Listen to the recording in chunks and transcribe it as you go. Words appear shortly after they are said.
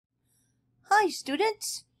Hi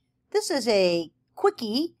students, this is a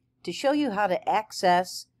quickie to show you how to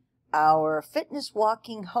access our fitness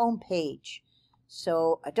walking homepage.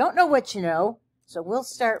 So I don't know what you know, so we'll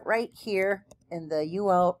start right here in the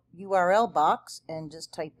URL box and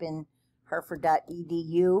just type in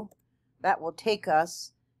hartford.edu. That will take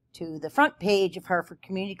us to the front page of Hartford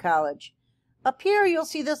Community College. Up here you'll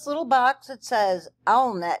see this little box that says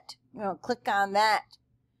OwlNet. Click on that,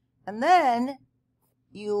 and then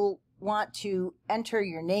you'll want to enter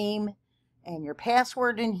your name and your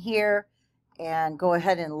password in here and go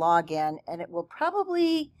ahead and log in, and it will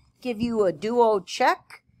probably give you a duo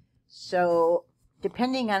check. So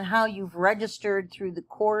depending on how you've registered through the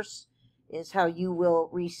course is how you will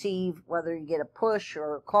receive, whether you get a push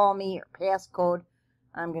or call me or passcode.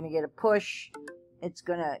 I'm going to get a push. It's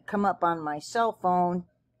going to come up on my cell phone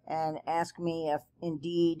and ask me if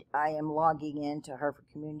indeed I am logging in to Hartford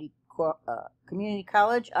Community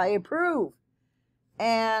College. I approve.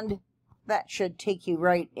 And that should take you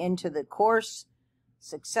right into the course.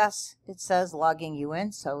 Success, it says, logging you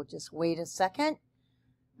in, so just wait a second.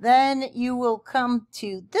 Then you will come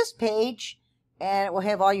to this page and it will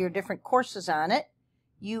have all your different courses on it.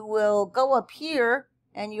 You will go up here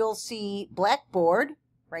and you'll see Blackboard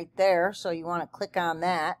right there, so you want to click on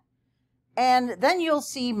that. And then you'll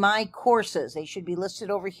see My Courses. They should be listed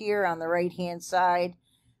over here on the right hand side.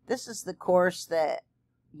 This is the course that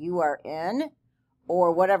you are in,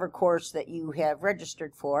 or whatever course that you have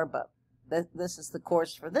registered for, but this is the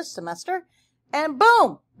course for this semester. And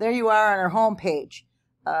boom, there you are on our home page.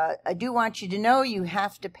 I do want you to know you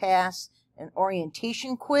have to pass an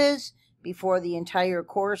orientation quiz before the entire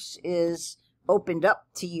course is opened up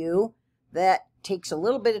to you. That takes a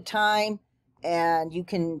little bit of time, and you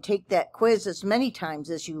can take that quiz as many times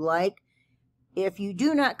as you like. If you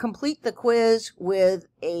do not complete the quiz with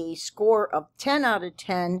a score of 10 out of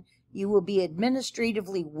 10, you will be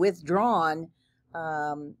administratively withdrawn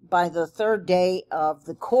by the third day of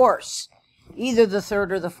the course, either the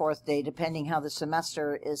third or the fourth day, depending how the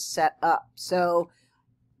semester is set up. So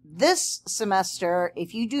this semester,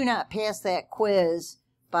 if you do not pass that quiz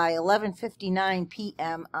by 11:59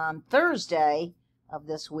 p.m. on Thursday of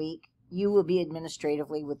this week, you will be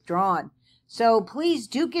administratively withdrawn. So please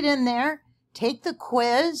do get in there, take the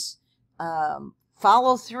quiz,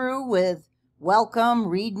 follow through with welcome,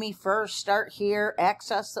 read me first, start here,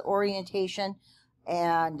 access the orientation,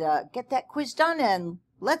 and get that quiz done, and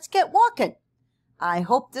let's get walking. I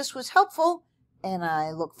hope this was helpful, and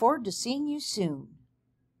I look forward to seeing you soon.